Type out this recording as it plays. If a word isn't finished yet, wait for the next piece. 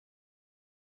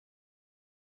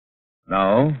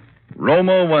Now,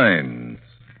 Roma Wines.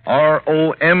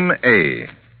 R-O-M-A.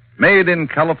 Made in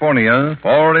California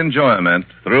for enjoyment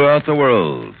throughout the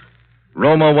world.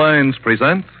 Roma Wines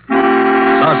present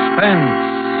Suspense.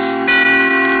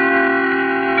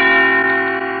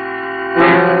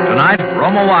 Tonight,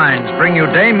 Roma Wines bring you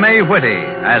Dame May Whitty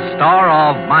as star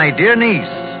of My Dear Niece,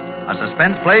 a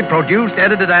suspense play produced,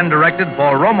 edited, and directed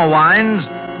for Roma Wines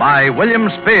by William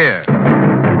Spear.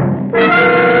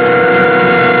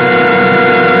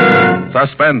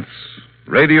 Suspense,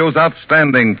 radio's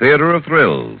outstanding theater of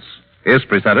thrills, is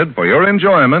presented for your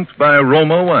enjoyment by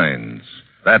Roma Wines.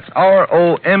 That's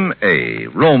R-O-M-A,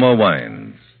 Roma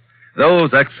Wines.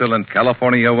 Those excellent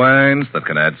California wines that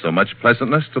can add so much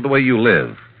pleasantness to the way you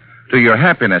live, to your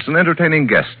happiness in entertaining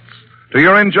guests, to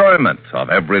your enjoyment of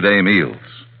everyday meals.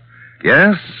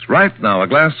 Yes, right now a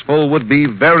glassful would be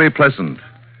very pleasant,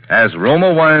 as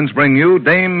Roma Wines bring you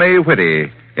Dame May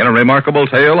Whitty in a remarkable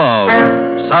tale of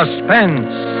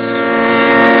Suspense.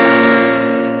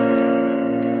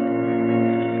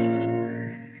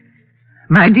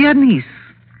 My dear niece,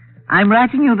 I'm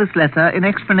writing you this letter in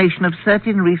explanation of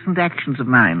certain recent actions of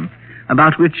mine,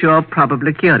 about which you're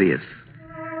probably curious.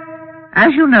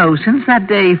 As you know, since that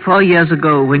day 4 years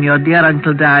ago when your dear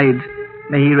uncle died,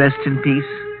 may he rest in peace,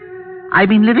 I've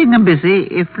been living a busy,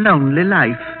 if lonely,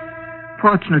 life.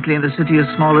 Fortunately, in a city as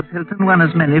small as Hilton, one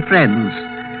has many friends,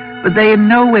 but they in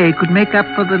no way could make up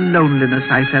for the loneliness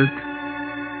I felt.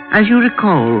 As you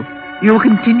recall, you were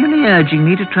continually urging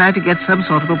me to try to get some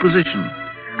sort of a position.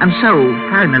 And so,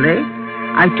 finally,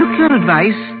 I took your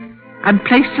advice and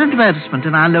placed an advertisement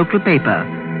in our local paper.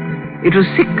 It was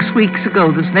 6 weeks ago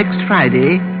this next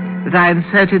Friday that I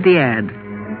inserted the ad.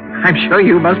 I'm sure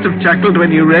you must have chuckled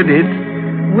when you read it.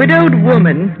 Widowed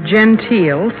woman,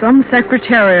 genteel, some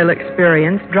secretarial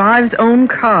experience, drives own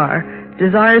car,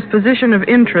 desires position of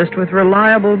interest with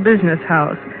reliable business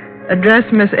house. Address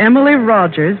Miss Emily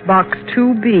Rogers, Box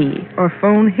 2B, or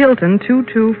phone Hilton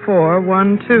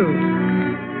 22412.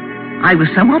 I was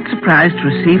somewhat surprised to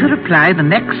receive a reply the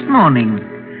next morning.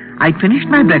 I'd finished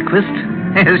my breakfast.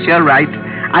 Yes, you're right.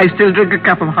 I still drink a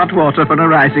cup of hot water on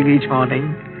arising each morning.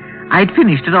 I'd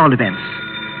finished at all events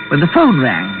when the phone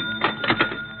rang.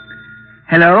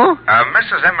 Hello?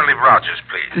 Mrs. Emily Rogers,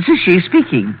 please. This is she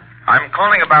speaking. I'm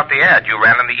calling about the ad you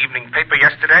ran in the evening paper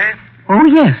yesterday. Oh,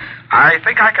 yes. I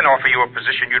think I can offer you a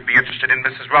position you'd be interested in,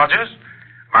 Mrs. Rogers.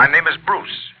 My name is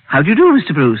Bruce. How do you do,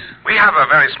 Mr. Bruce? We have a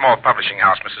very small publishing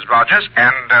house, Mrs. Rogers,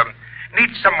 and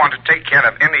need someone to take care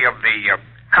of any of the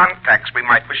contacts we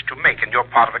might wish to make in your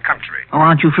part of the country. Oh,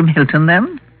 aren't you from Hilton,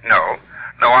 then? No,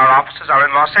 our offices are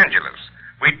in Los Angeles.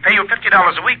 We'd pay you $50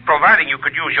 a week, providing you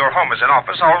could use your home as an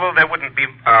office, although there wouldn't be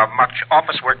much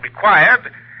office work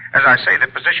required. As I say, the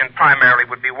position primarily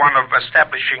would be one of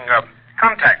establishing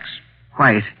contacts.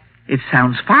 Why, it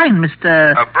sounds fine,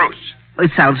 Mr... Bruce.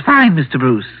 It sounds fine, Mr.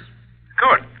 Bruce.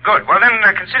 Good. Well, then,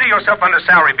 consider yourself under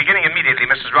salary beginning immediately,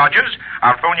 Mrs. Rogers.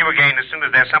 I'll phone you again as soon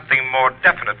as there's something more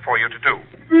definite for you to do.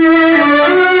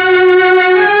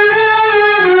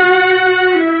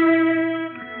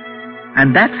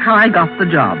 And that's how I got the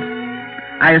job.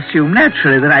 I assumed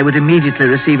naturally that I would immediately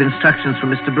receive instructions from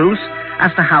Mr. Bruce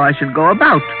as to how I should go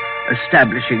about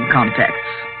establishing contacts.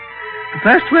 The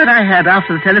first word I had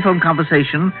after the telephone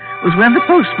conversation was when the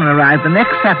postman arrived the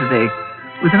next Saturday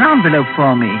with an envelope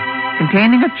for me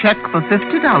containing a check for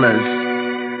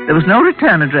 $50. There was no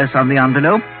return address on the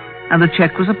envelope, and the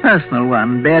check was a personal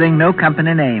one bearing no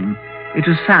company name. It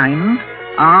was signed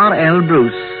R.L.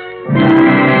 Bruce.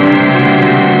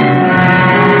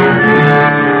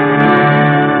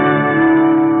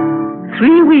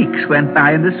 Three weeks went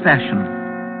by in this fashion.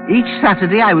 Each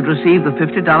Saturday I would receive the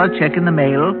 $50 check in the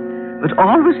mail, but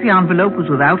always the envelope was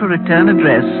without a return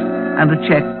address, and the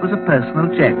check was a personal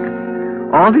check.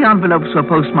 All the envelopes were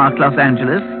postmarked Los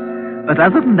Angeles, but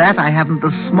other than that, I hadn't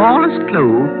the smallest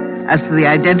clue as to the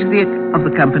identity of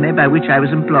the company by which I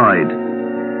was employed.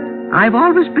 I've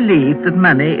always believed that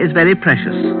money is very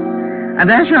precious, and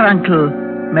as your uncle,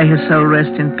 may his soul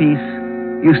rest in peace,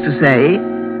 used to say,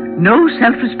 no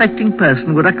self-respecting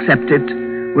person would accept it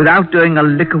without doing a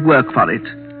lick of work for it.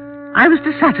 I was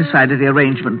dissatisfied at the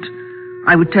arrangement.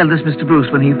 I would tell this Mr.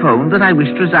 Bruce when he phoned that I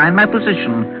wished to resign my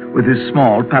position with his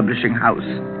small publishing house.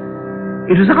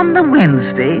 It was on the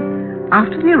Wednesday,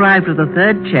 after the arrival of the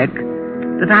third check,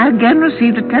 that I again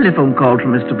received a telephone call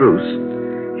from Mr. Bruce.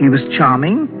 He was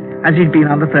charming, as he'd been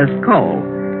on the first call.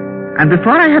 And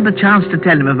before I had the chance to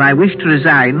tell him of my wish to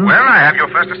resign... Well, I have your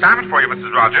first assignment for you,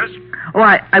 Mrs. Rogers. Oh,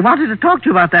 I wanted to talk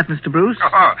to you about that, Mr. Bruce.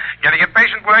 Oh, getting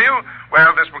impatient, were you?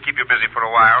 Well, this will keep you busy for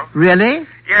a while. Really?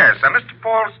 Yes, Mr.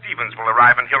 Paul Stevens will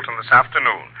arrive in Hilton this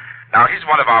afternoon. Now, he's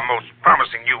one of our most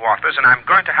promising new authors, and I'm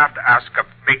going to have to ask a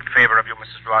big favor of you,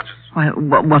 Mrs. Rogers. Why,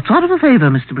 what sort of a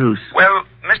favor, Mr. Bruce? Well,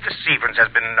 Mr. Stevens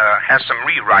has some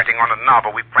rewriting on a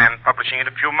novel we plan publishing in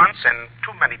a few months, and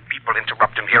too many people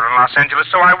interrupt him here in Los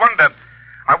Angeles, so I wonder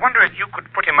if you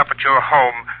could put him up at your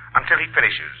home until he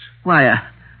finishes. Why,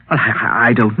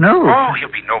 I don't know. Oh,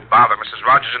 he'll be no bother, Mrs.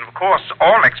 Rogers, and of course,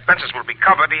 all expenses will be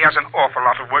covered. He has an awful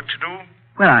lot of work to do.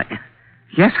 Well,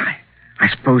 yes, I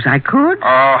suppose I could.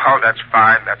 Oh, that's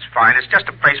fine. It's just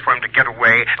a place for him to get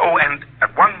away. Oh, and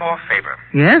one more favor.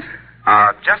 Yes?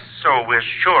 Just so we're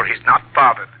sure he's not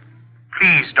bothered.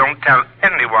 Please don't tell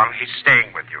anyone he's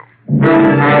staying with you.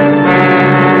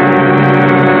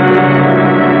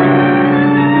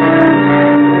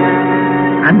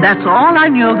 And that's all I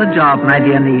knew of the job, my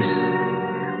dear niece.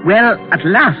 Well, at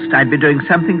last I'd be doing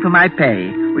something for my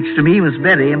pay, which to me was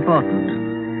very important.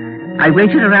 I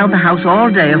waited around the house all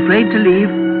day, afraid to leave,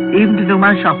 even to do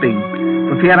my shopping,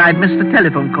 for fear I'd miss the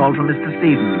telephone call from Mr.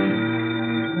 Stevens.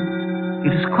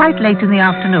 It was quite late in the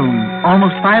afternoon,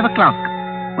 almost 5 o'clock,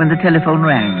 when the telephone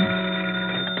rang.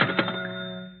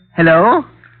 Hello?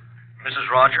 Mrs.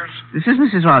 Rogers? This is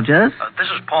Mrs. Rogers. This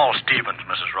is Paul Stevens,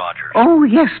 Mrs. Rogers. Oh,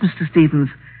 yes, Mr. Stevens.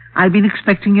 I've been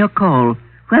expecting your call.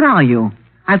 Where are you?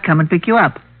 I'll come and pick you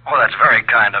up. Oh, that's very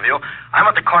kind of you. I'm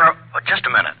at the corner... Oh, just a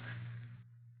minute.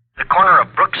 The corner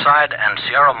of Brookside and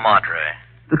Sierra Madre.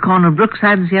 The corner of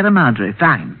Brookside and Sierra Madre.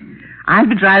 Fine. I'll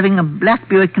be driving a black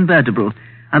Buick convertible,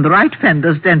 and the right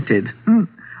fender's dented.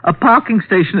 A parking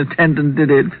station attendant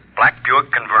did it. Black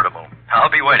Buick convertible.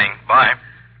 I'll be waiting. Bye.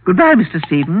 Goodbye, Mr.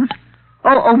 Stevens.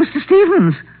 Oh, Mr.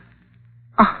 Stevens.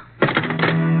 Oh.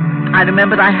 I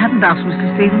remembered I hadn't asked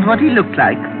Mr. Stevens what he looked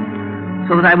like,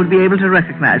 so that I would be able to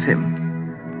recognize him.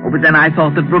 Oh, but then I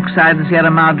thought that Brookside and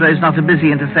Sierra Madre is not a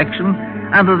busy intersection,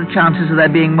 and that the chances of there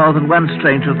being more than one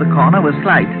stranger at the corner were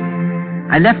slight.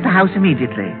 I left the house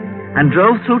immediately and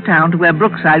drove through town to where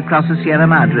Brookside crosses Sierra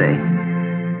Madre.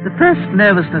 The first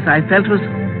nervousness I felt was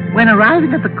when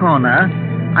arriving at the corner,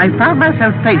 I found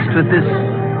myself faced with this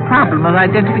problem of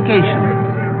identification.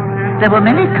 There were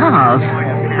many cars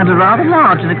and a rather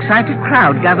large and excited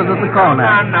crowd gathered at the corner.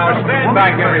 Now, stand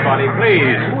back, everybody,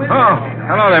 please. Oh,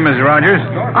 hello there, Mrs. Rogers.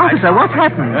 Officer, what's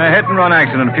happened? A hit-and-run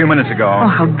accident a few minutes ago. Oh,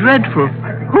 how dreadful.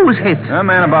 Who was hit? A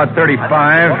man about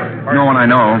 35. No one I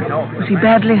know. Was he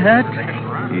badly hurt?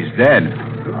 He's dead.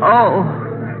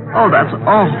 Oh, that's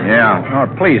awful. Yeah. Oh,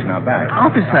 please, now back.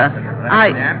 Officer,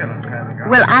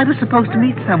 Well, I was supposed to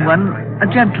meet someone, a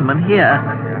gentleman here,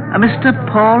 a Mr.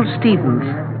 Paul Stevens.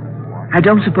 I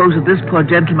don't suppose that this poor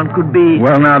gentleman could be...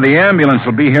 Well, now, the ambulance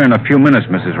will be here in a few minutes,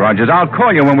 Mrs. Rogers. I'll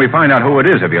call you when we find out who it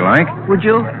is, if you like. Would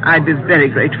you? I'd be very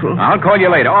grateful. I'll call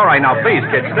you later. All right, now, please,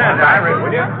 kid, stand back,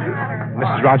 will you?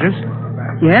 Mrs. Rogers?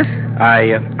 Yes?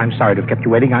 I'm sorry to have kept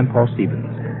you waiting. I'm Paul Stevens.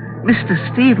 Mr.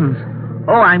 Stevens.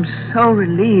 Oh, I'm so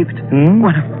relieved.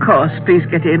 Well, of course. Please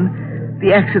get in.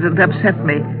 The accident upset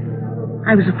me.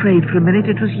 I was afraid for a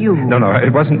minute it was you. No,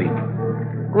 it wasn't me.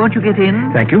 Won't you get in?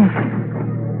 Thank you.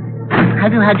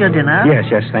 Have you had your dinner? Yes,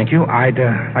 thank you. I'd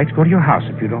like to go to your house,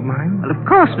 if you don't mind. Well, of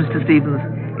course, Mr. Stevens.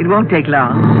 It won't take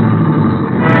long.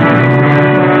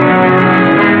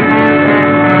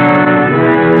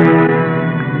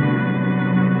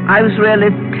 I was really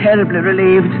terribly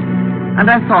relieved, and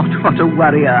I thought what a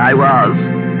worrier I was,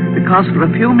 because for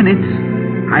a few minutes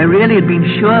I really had been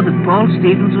sure that Paul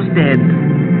Stevens was dead.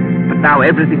 But now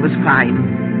everything was fine.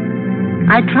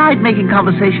 I tried making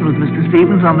conversation with Mr.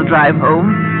 Stevens on the drive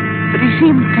home, but he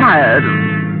seemed tired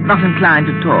and not inclined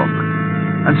to talk.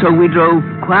 And so we drove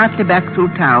quietly back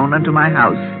through town and to my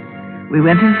house. We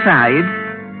went inside,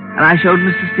 and I showed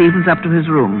Mr. Stevens up to his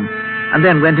room, and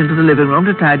then went into the living room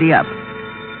to tidy up.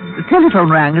 The telephone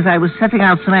rang as I was setting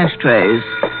out some ashtrays.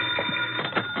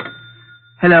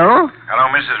 Hello? Hello,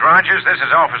 Mrs. Rogers. This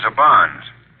is Officer Barnes.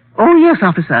 Oh, yes,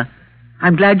 officer.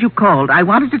 I'm glad you called. I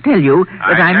wanted to tell you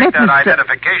that I met checked that Mr.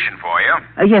 identification for you.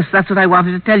 Yes, that's what I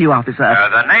wanted to tell you, officer.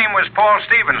 The name was Paul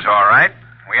Stevens, all right.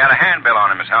 We had a handbill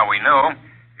on him, is how we knew.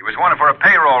 He was wanted for a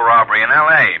payroll robbery in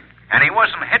L.A., and he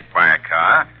wasn't hit by a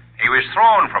car. He was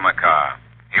thrown from a car.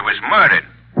 He was murdered.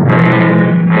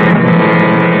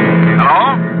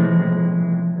 Hello?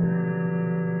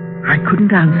 I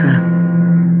couldn't answer.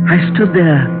 I stood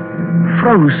there,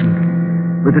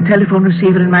 frozen, with the telephone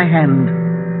receiver in my hand,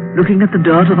 looking at the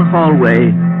door to the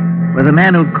hallway, where the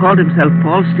man who'd called himself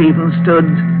Paul Stevens stood,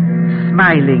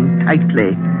 smiling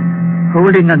tightly,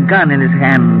 holding a gun in his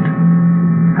hand.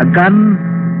 A gun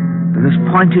that was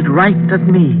pointed right at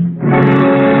me.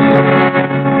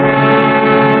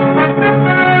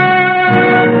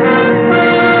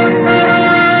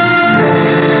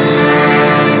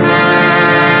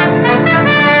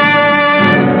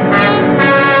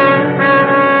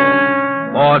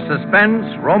 suspense,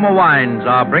 Roma Wines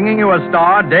are bringing you a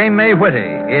star, Dame May Whitty,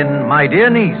 in My Dear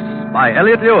Niece by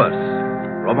Elliott Lewis.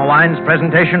 Roma Wines'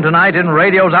 presentation tonight in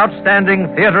radio's outstanding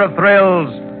theater of thrills,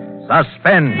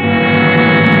 Suspense.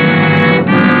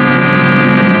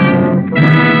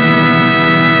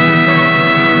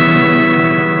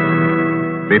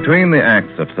 Between the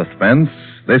acts of suspense,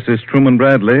 this is Truman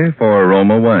Bradley for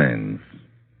Roma Wines.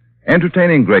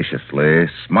 Entertaining graciously,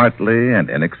 smartly, and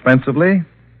inexpensively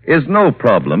is no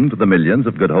problem to the millions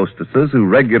of good hostesses who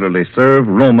regularly serve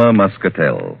Roma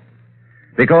Muscatel.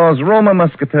 Because Roma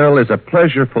Muscatel is a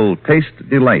pleasureful taste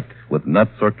delight with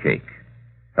nuts or cake,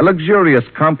 a luxurious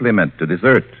complement to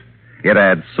dessert. It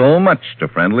adds so much to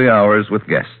friendly hours with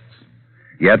guests.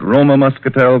 Yet Roma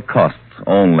Muscatel costs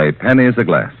only pennies a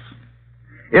glass.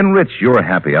 Enrich your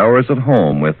happy hours at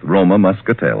home with Roma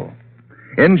Muscatel.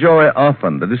 Enjoy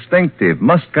often the distinctive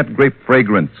muscat grape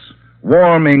fragrance,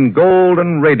 warming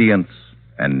golden radiance,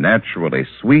 and naturally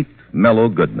sweet, mellow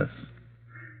goodness.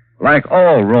 Like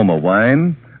all Roma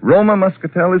wine, Roma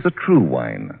Muscatel is a true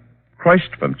wine,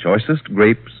 crushed from choicest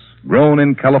grapes, grown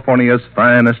in California's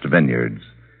finest vineyards,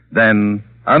 then,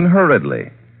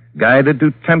 unhurriedly, guided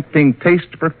to tempting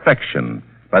taste perfection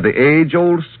by the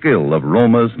age-old skill of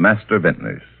Roma's master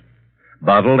vintners.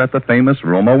 Bottled at the famous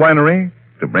Roma Winery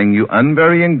to bring you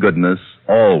unvarying goodness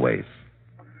always.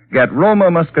 Get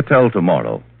Roma Muscatel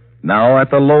tomorrow, now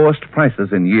at the lowest prices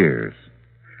in years.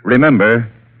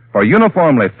 Remember, for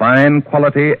uniformly fine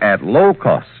quality at low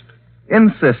cost,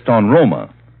 insist on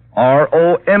Roma,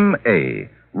 R-O-M-A,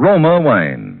 Roma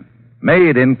wine,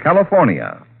 made in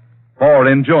California, for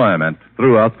enjoyment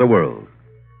throughout the world.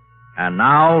 And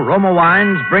now, Roma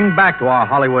Wines bring back to our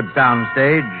Hollywood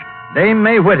soundstage Dame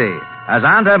May Whitty as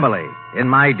Aunt Emily in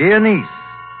My Dear Niece,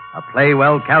 a play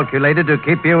well calculated to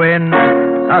keep you in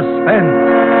suspense.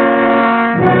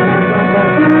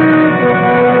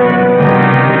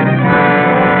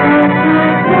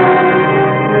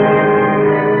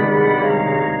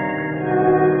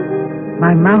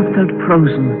 My mouth felt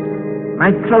frozen,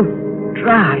 my throat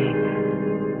dry.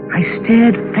 I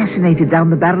stared fascinated down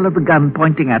the barrel of the gun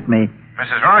pointing at me.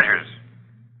 Mrs. Rogers?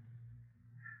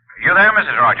 You there,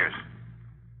 Mrs. Rogers?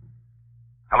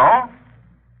 Hello?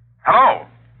 Hello?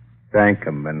 Thank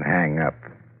him and hang up.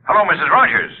 Hello, Mrs.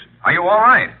 Rogers. Are you all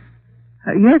right?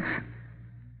 Yes.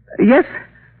 Yes.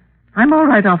 I'm all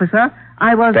right, officer.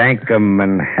 I was... Thank him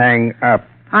and hang up.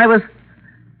 I was...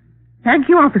 Thank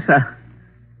you, officer.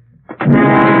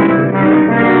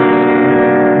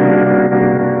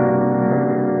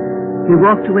 He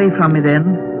walked away from me then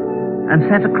and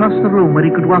sat across the room where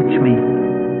he could watch me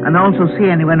and also see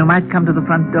anyone who might come to the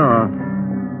front door.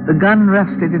 The gun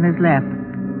rested in his lap.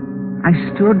 I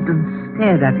stood and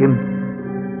stared at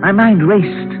him. My mind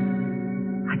raced.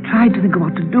 I tried to think of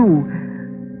what to do.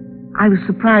 I was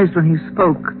surprised when he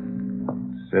spoke.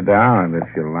 Sit down, if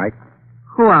you like.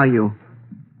 Who are you?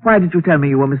 Why did you tell me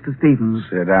you were Mr. Stevens?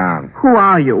 Sit down. Who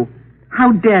are you?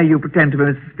 How dare you pretend to be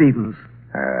Mr. Stevens?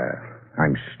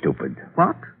 I'm stupid.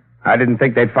 What? I didn't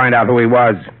think they'd find out who he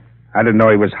was. I didn't know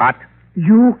he was hot.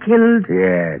 You killed...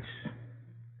 Yes.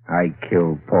 I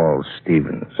killed Paul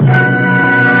Stevens.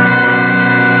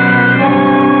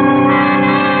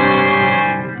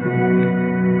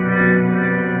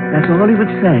 That's all he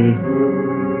would say.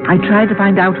 I tried to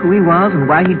find out who he was and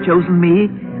why he'd chosen me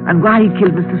and why he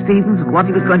killed Mr. Stevens and what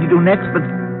he was going to do next, but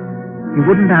he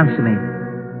wouldn't answer me.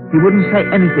 He wouldn't say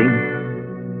anything.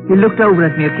 He looked over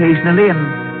at me occasionally and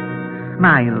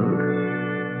smiled.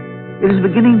 It was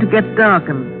beginning to get dark,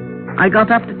 and I got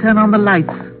up to turn on the lights.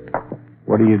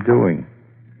 What are you doing?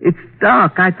 It's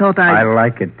dark. I thought I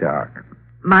like it dark.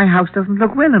 My house doesn't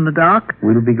look well in the dark.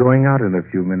 We'll be going out in a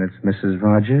few minutes, Mrs.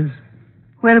 Rogers.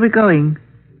 Where are we going?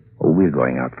 Oh, we're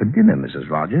going out for dinner, Mrs.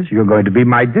 Rogers. You're going to be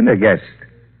my dinner guest.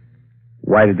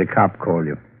 Why did the cop call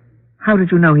you? How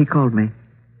did you know he called me?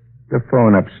 The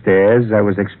phone upstairs. I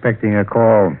was expecting a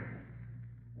call.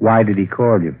 Why did he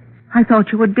call you? I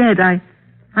thought you were dead. I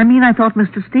thought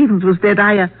Mr. Stevens was dead.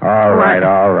 All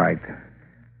right.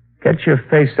 Get your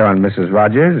face on, Mrs.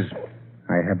 Rogers.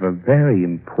 I have a very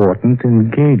important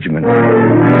engagement.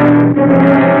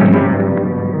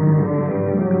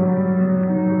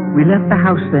 We left the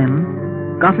house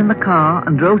then, got in the car,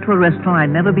 and drove to a restaurant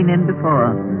I'd never been in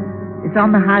before. It's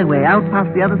on the highway, out past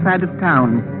the other side of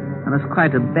town, and has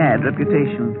quite a bad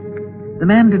reputation. The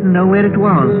man didn't know where it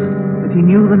was, but he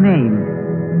knew the name.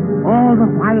 All the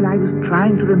while I was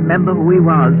trying to remember who he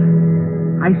was.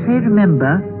 I say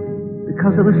remember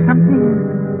because there was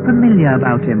something familiar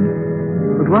about him.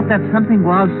 But what that something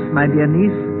was, my dear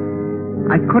niece,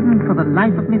 I couldn't for the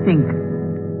life of me think.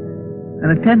 An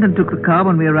attendant took the car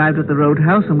when we arrived at the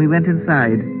roadhouse, and we went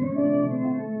inside.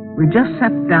 We just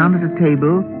sat down at a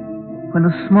table when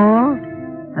a small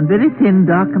and very thin,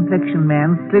 dark-complexioned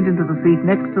man slid into the seat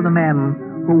next to the man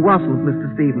who wasn't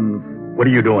Mr. Stevens. What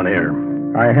are you doing here?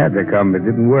 I had to come. It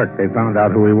didn't work. They found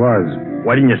out who he was.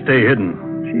 Why didn't you stay hidden?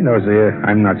 She knows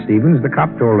I'm not Stevens. The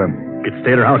cop told him. You could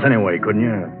stay at her house anyway, couldn't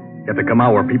you? You have to come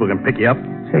out where people can pick you up.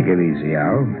 Take it easy,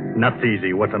 Al. Nuts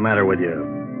easy. What's the matter with you?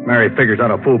 Mary figures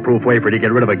out a foolproof way for you to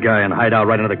get rid of a guy and hide out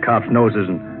right under the cops' noses,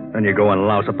 and then you go and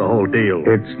louse up the whole deal.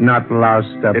 It's not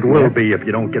loused up. It will be if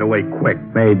you don't get away quick.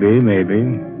 Maybe.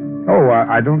 Oh,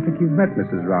 I don't think you've met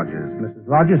Mrs. Rogers. Mrs.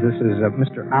 Rogers, this is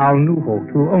Mr. Al Newholt,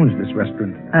 who owns this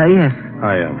restaurant. Yes.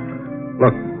 I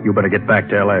Look, you better get back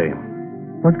to L.A.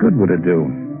 What good would it do?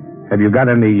 Have you got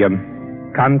any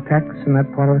contacts in that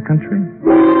part of the country?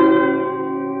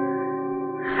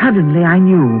 Suddenly, I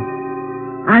knew.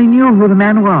 I knew who the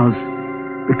man was.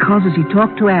 Because as he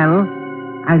talked to Al,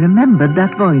 I remembered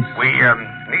that voice. We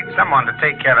need someone to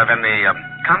take care of any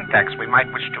contacts we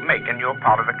might wish to make in your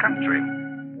part of the country.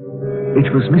 It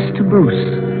was Mr. Bruce.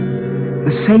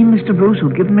 The same Mr. Bruce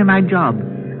who'd given me my job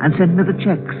and sent me the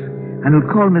checks, and who'd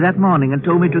called me that morning and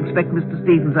told me to expect Mr.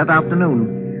 Stevens that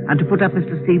afternoon, and to put up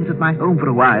Mr. Stevens at my home for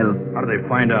a while. How did they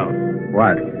find out?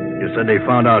 What? You said they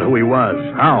found out who he was.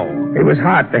 How? It was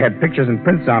hot. They had pictures and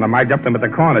prints on him. I dumped him at the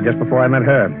corner just before I met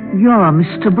her. You're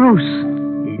Mr. Bruce.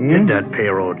 He did that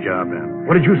payroll job, then.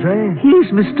 What did you say? He's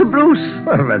Mr. Bruce.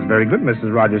 Well, that's very good, Mrs.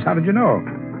 Rogers. How did you know?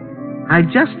 I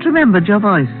just remembered your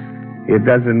voice. It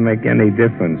doesn't make any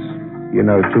difference. You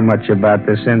know too much about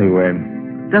this anyway.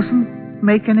 Doesn't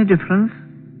make any difference?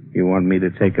 You want me to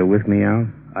take her with me, Al?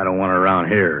 I don't want her around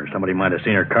here. Somebody might have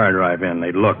seen her car drive in.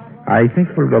 They'd look. I think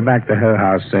we'll go back to her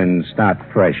house and start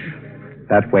fresh.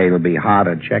 That way it'll be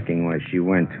harder checking where she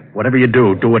went. Whatever you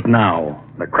do, do it now.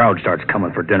 The crowd starts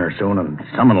coming for dinner soon, and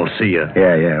someone will see you.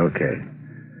 Yeah, okay.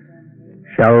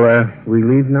 Shall we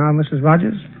leave now, Mrs.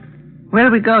 Rogers? Where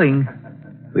are we going?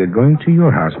 We're going to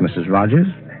your house, Mrs. Rogers.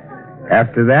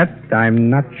 After that, I'm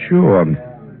not sure.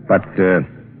 But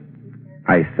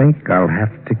I think I'll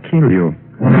have to kill you.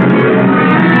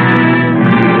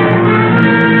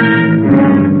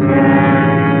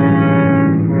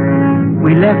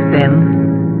 We left then.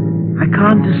 I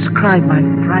can't describe my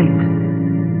fright.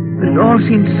 But it all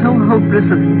seemed so hopeless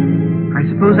that I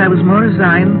suppose I was more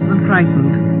resigned than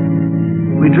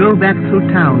frightened. We drove back through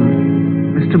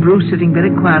town, Mr. Bruce sitting very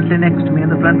quietly next to me in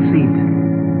the front seat.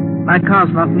 My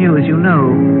car's not new, as you know,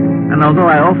 and although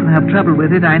I often have trouble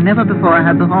with it, I never before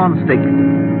had the horn stick.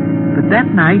 But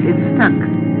that night it stuck,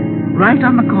 right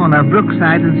on the corner of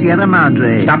Brookside and Sierra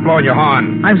Madre. Stop blowing your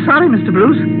horn. I'm sorry, Mr.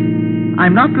 Bruce.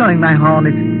 I'm not blowing my horn.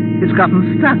 It's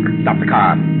gotten stuck. Stop the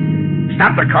car.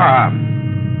 Stop the car.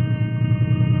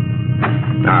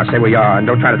 Now, stay where you are and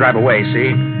don't try to drive away,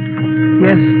 see?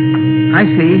 Yes, I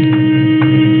see.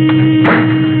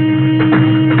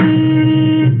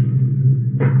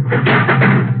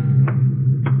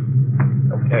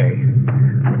 Okay.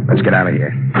 Let's get out of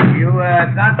here. You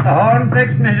got the horn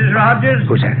fixed, Mrs. Rogers?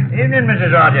 Who's that? Evening,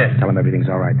 Mrs. Rogers. Tell him everything's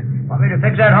all right. Want me to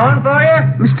fix that horn for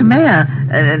you? Mr. Mayor,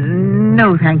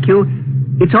 no, thank you.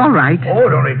 It's all right. Oh,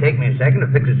 it'll only take me a second to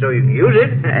fix it so you can use it.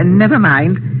 Never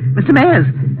mind. Mr. Mayors,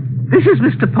 this is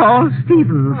Mr. Paul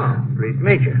Stevens. Oh, pleased to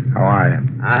meet you. How are you?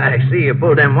 I see you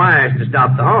pulled them wires to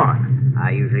stop the horn.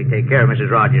 I usually take care of Mrs.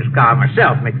 Rogers' car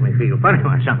myself. Makes me feel funny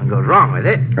when something goes wrong with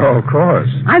it. Oh, of course.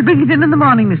 I'll bring it in the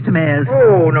morning, Mr. Mayors.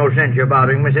 Oh, no sense you're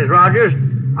bothering Mrs. Rogers.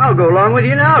 I'll go along with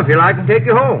you now if you like and take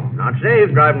you home. Not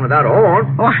safe driving without a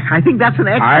horn. Oh, I think that's an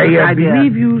excellent I idea.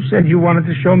 believe you said you wanted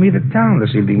to show me the town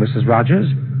this evening, Mrs.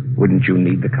 Rogers. Wouldn't you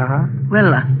need the car?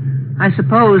 Well, I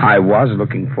suppose... I was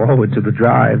looking forward to the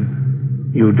drive.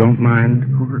 You don't mind?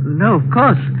 No, of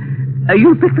course.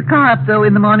 You'll pick the car up, though,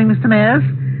 in the morning, Mr. Mayors?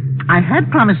 I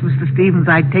had promised Mr. Stevens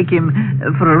I'd take him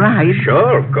for a ride.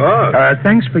 Sure, of course.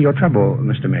 Thanks for your trouble,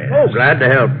 Mr. Mayor. Oh, glad to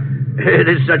help. It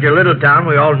is such a little town.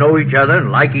 We all know each other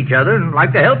and like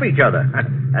to help each other.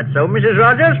 That's so, Mrs.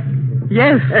 Rogers?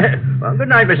 Yes. Well, good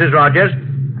night, Mrs. Rogers.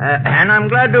 And I'm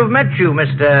glad to have met you,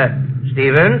 Mr.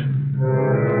 Stevens.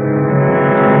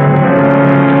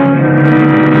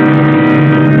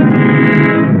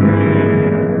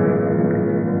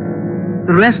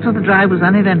 The rest of the drive was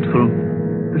uneventful.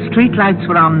 The street lights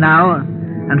were on now,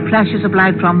 and flashes of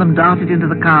light from them darted into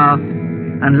the car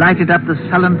and lighted up the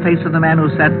sullen face of the man who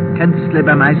sat tensely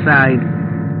by my side.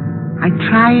 I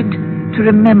tried to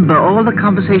remember all the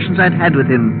conversations I'd had with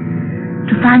him,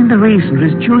 to find the reason for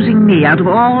his choosing me out of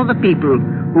all the people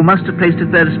who must have placed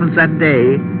advertisements that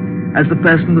day as the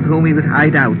person with whom he would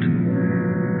hide out.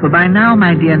 For by now,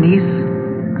 my dear niece,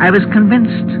 I was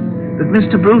convinced that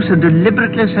Mr. Bruce had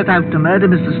deliberately set out to murder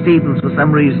Mr. Stevens for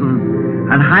some reason,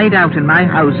 and hide out in my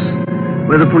house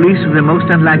where the police would be most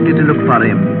unlikely to look for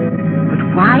him. But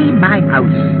why my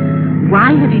house?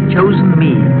 Why had he chosen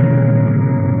me?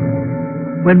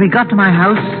 When we got to my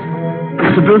house,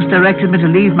 Mr. Bruce directed me to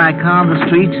leave my car on the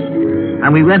street,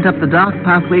 and we went up the dark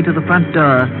pathway to the front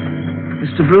door.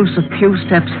 Mr. Bruce a few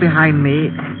steps behind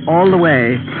me, all the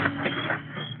way.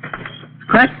 It's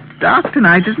quite dark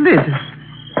tonight, isn't it?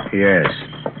 Yes.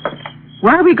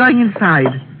 Why are we going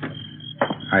inside?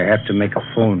 I have to make a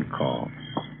phone call.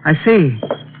 I see.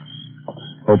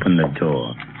 Open the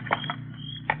door.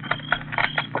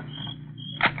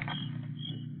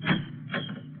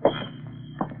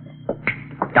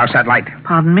 Douse that light.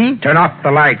 Pardon me? Turn off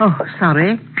the light. Oh,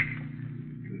 sorry.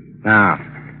 Now,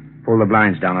 pull the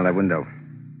blinds down on that window.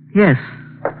 Yes.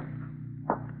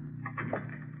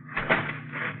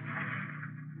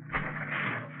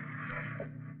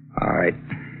 All right.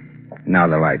 Now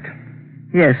the light.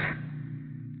 Yes.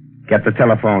 Get the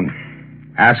telephone.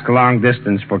 Ask long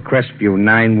distance for Crestview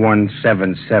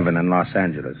 9177 in Los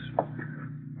Angeles.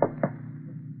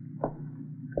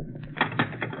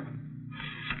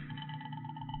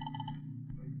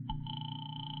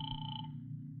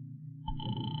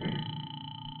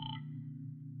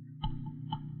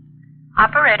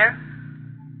 Operator.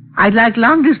 I'd like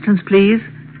long distance, please.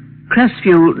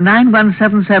 Crestview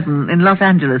 9177 in Los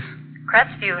Angeles.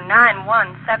 Crestview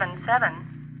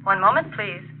 9177. One moment,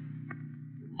 please.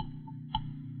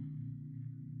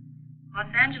 Los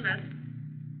Angeles.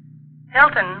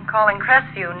 Hilton calling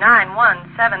Crestview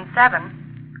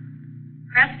 9177.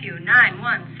 Crestview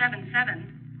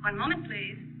 9177. One moment,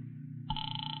 please.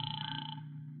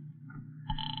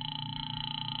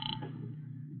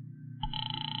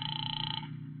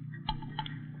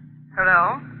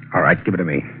 Hello? All right, give it to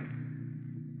me.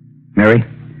 Mary,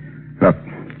 look.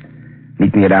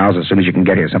 Meet me at Al's as soon as you can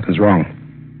get here. Something's wrong.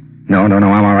 No, I'm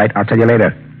all right. I'll tell you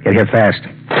later. Get here fast.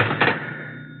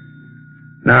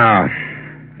 Now,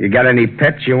 you got any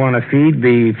pets you want to feed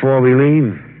before we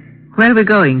leave? Where are we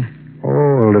going?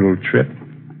 Oh, a little trip.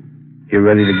 You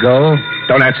ready to go?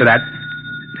 Don't answer that.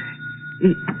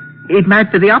 It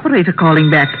might be the operator calling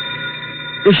back.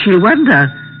 She'll wonder.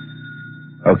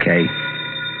 Okay.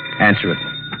 Answer it.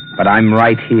 But I'm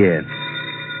right here.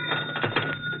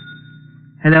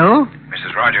 Hello?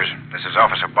 Mrs. Rogers, this is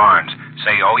Officer Barnes.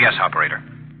 Say, oh, yes, operator.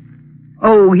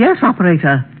 Oh, yes,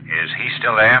 operator. Is he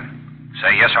still there?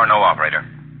 Say yes or no, operator.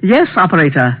 Yes,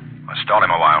 operator. Well, stall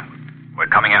him a while. We're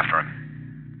coming after him.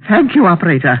 Thank you,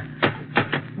 operator.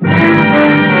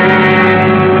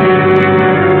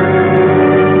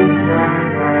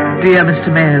 Dear Mr.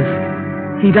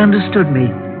 Mayers, he'd understood me,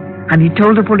 and he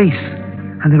told the police,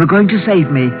 and they were going to save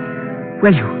me.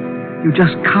 Well, you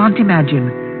just can't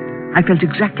imagine. I felt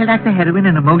exactly like the heroine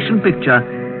in a motion picture.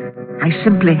 I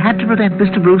simply had to prevent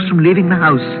Mr. Bruce from leaving the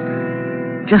house.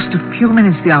 Just a few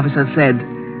minutes, the officer said.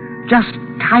 Just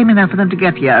time enough for them to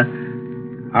get here.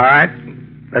 All right.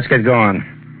 Let's get going.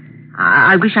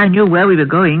 I wish I knew where we were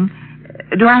going.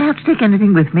 Do I have to take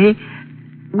anything with me?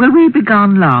 Will we be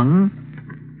gone long?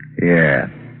 Yeah.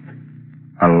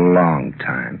 A long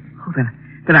time. Oh,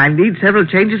 then I need several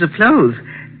changes of clothes.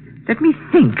 Let me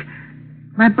think.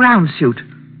 My brown suit.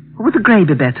 Or would the grey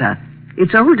be better?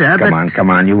 It's older, but... Come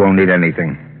on. You won't need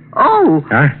anything. Oh!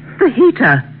 Huh? The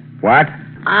heater. What?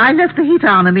 I left the heater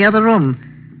on in the other room.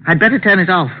 I'd better turn it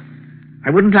off.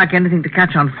 I wouldn't like anything to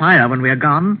catch on fire when we are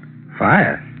gone.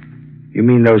 Fire? You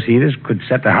mean those heaters could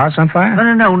set the house on fire?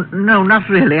 No, not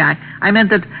really. I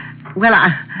meant that, well,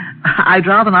 I'd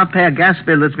rather not pay a gas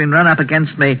bill that's been run up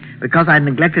against me because I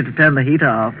neglected to turn the heater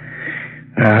off.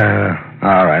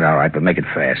 All right, but make it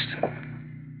fast.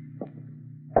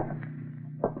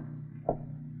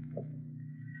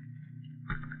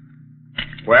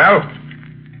 Well?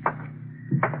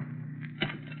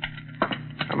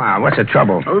 Come on, what's the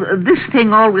trouble? Oh, this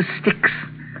thing always sticks.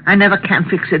 I never can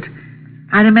fix it.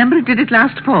 I remember it did it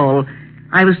last fall.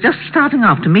 I was just starting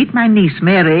off to meet my niece,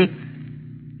 Mary.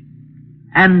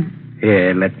 And...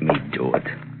 Here, let me do it.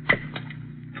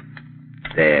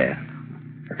 There.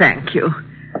 Thank you.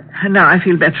 Now I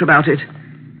feel better about it.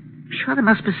 Sure there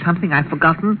must be something I've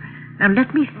forgotten. Now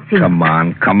let me think. Come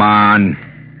on.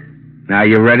 Now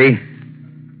you ready?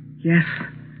 Yes.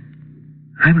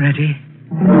 I'm ready.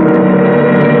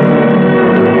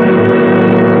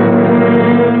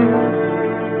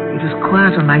 It was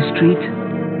quiet on my street,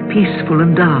 peaceful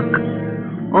and dark.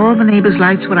 All the neighbors'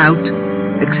 lights were out,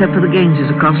 except for the Gaineses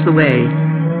across the way.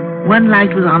 One light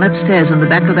was on upstairs in the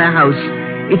back of their house.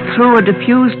 It threw a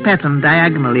diffused pattern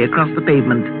diagonally across the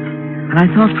pavement, and I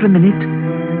thought for a minute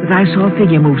that I saw a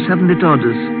figure move suddenly towards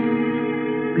us.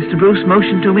 Mr. Bruce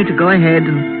motioned to me to go ahead,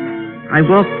 and I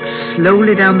walked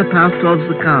slowly down the path towards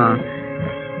the car.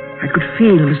 I could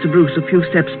feel Mr. Bruce a few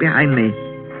steps behind me.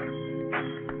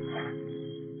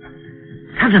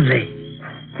 Suddenly,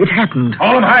 it happened.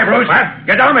 Hold him high, Bruce. What?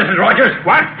 Get down, Mrs. Rogers.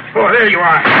 What? Oh, there you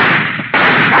are.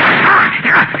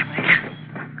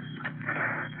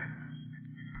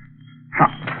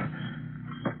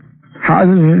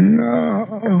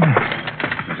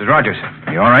 Mrs. Rogers,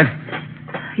 you all right?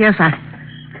 Yes,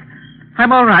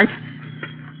 I'm all right.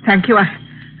 Thank you.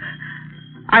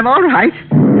 I'm all right.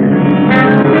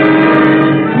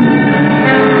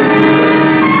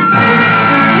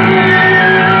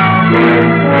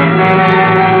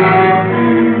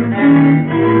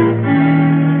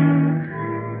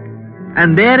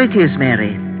 And there it is,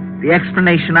 Mary, the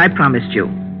explanation I promised you.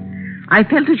 I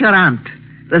felt as your aunt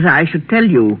that I should tell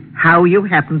you how you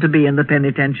happened to be in the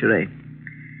penitentiary.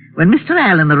 When Mr.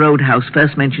 Al in the roadhouse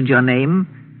first mentioned your name,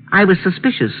 I was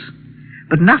suspicious.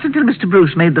 But not until Mr.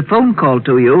 Bruce made the phone call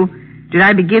to you did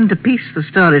I begin to piece the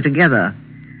story together.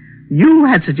 You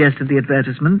had suggested the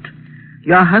advertisement.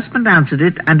 Your husband answered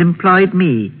it and employed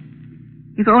me.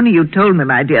 If only you'd told me,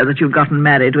 my dear, that you'd gotten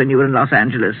married when you were in Los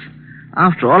Angeles.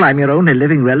 After all, I'm your only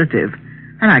living relative,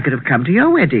 and I could have come to your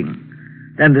wedding.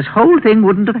 Then this whole thing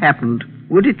wouldn't have happened,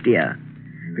 would it, dear?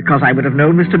 Because I would have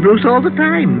known Mr. Bruce all the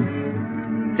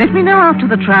time. Let me know after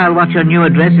the trial what your new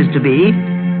address is to be,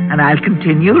 and I'll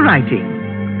continue writing.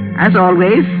 As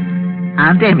always,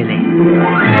 Aunt Emily.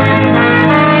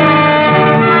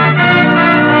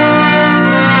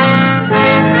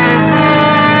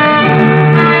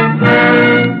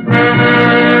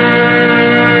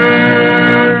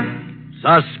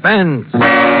 Suspense.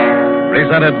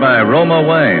 Presented by Roma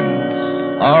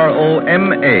Wines.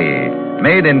 R-O-M-A.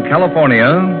 Made in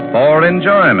California for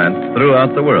enjoyment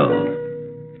throughout the world.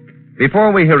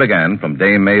 Before we hear again from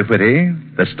Dame May Whitty,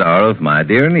 the star of My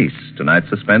Dear Niece, tonight's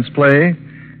suspense play,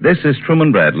 this is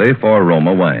Truman Bradley for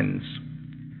Roma Wines.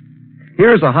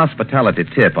 Here's a hospitality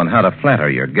tip on how to flatter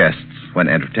your guests when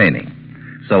entertaining.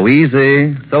 So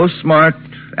easy, so smart,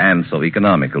 and so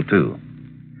economical, too.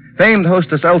 Famed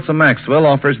hostess Elsa Maxwell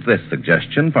offers this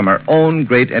suggestion from her own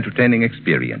great entertaining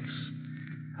experience.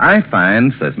 I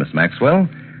find, says Miss Maxwell,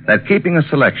 that keeping a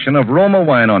selection of Roma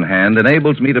wine on hand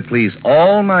enables me to please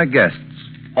all my guests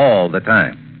all the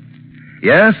time.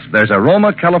 Yes, there's a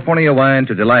Roma California wine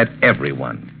to delight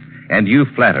everyone, and you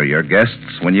flatter your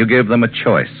guests when you give them a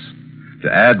choice.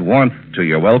 To add warmth to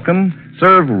your welcome,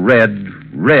 serve red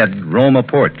Roma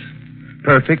port.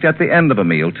 Perfect at the end of a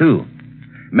meal, too.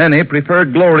 Many prefer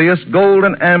glorious gold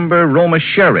and amber Roma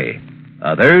sherry.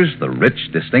 Others, the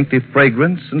rich, distinctive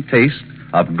fragrance and taste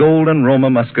of golden Roma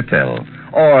muscatel,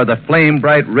 or the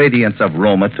flame-bright radiance of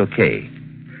Roma Tokay.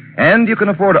 And you can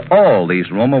afford all these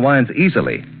Roma wines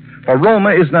easily, for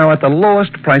Roma is now at the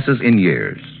lowest prices in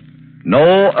years.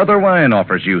 No other wine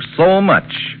offers you so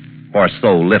much for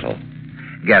so little.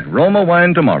 Get Roma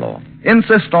wine tomorrow.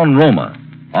 Insist on Roma.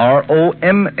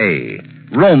 R-O-M-A.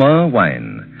 Roma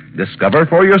wine. Discover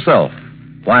for yourself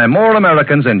why more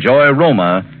Americans enjoy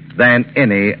Roma than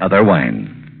any other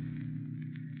wine.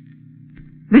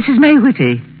 This is May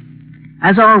Whitty.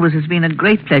 As always, it's been a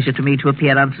great pleasure to me to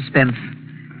appear on Suspense.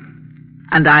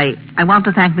 And I want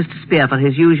to thank Mr. Spear for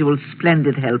his usual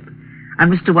splendid help,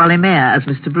 and Mr. Wally Mayer as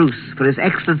Mr. Bruce for his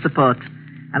excellent support,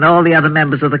 and all the other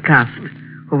members of the cast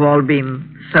who've all been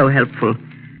so helpful.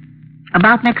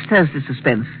 About next Thursday's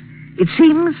Suspense, it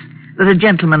seems that a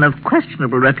gentleman of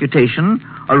questionable reputation,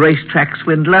 a racetrack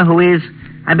swindler who is,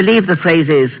 I believe the phrase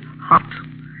is, hot,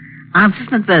 answers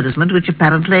an advertisement which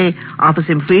apparently offers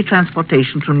him free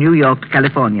transportation from New York to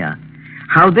California.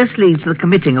 How this leads to the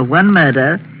committing of one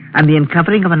murder and the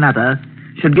uncovering of another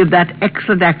should give that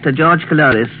excellent actor George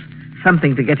Coulouris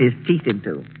something to get his teeth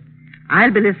into.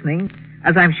 I'll be listening,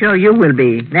 as I'm sure you will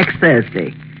be, next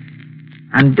Thursday.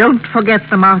 And don't forget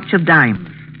the March of Dimes.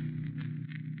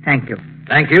 Thank you.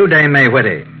 Thank you, Dame May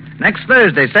Whitty. Next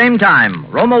Thursday, same time,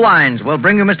 Roma Wines will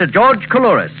bring you Mr. George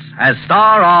Coulouris as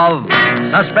star of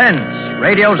Suspense,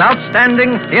 radio's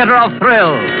outstanding theater of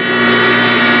thrills.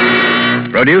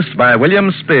 Produced by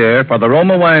William Spear for the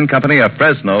Roma Wine Company of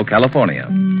Fresno, California.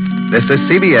 This is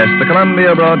CBS, the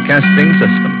Columbia Broadcasting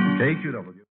System.